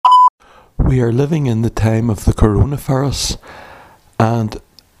We are living in the time of the coronavirus, and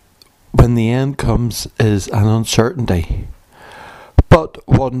when the end comes is an uncertainty. But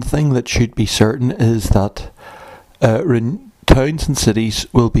one thing that should be certain is that towns and cities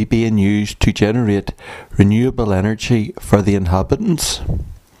will be being used to generate renewable energy for the inhabitants,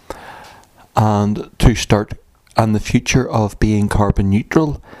 and the future of being carbon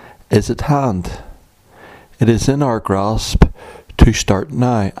neutral is at hand. It is in our grasp to start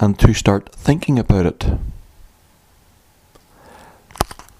now and to start thinking about it.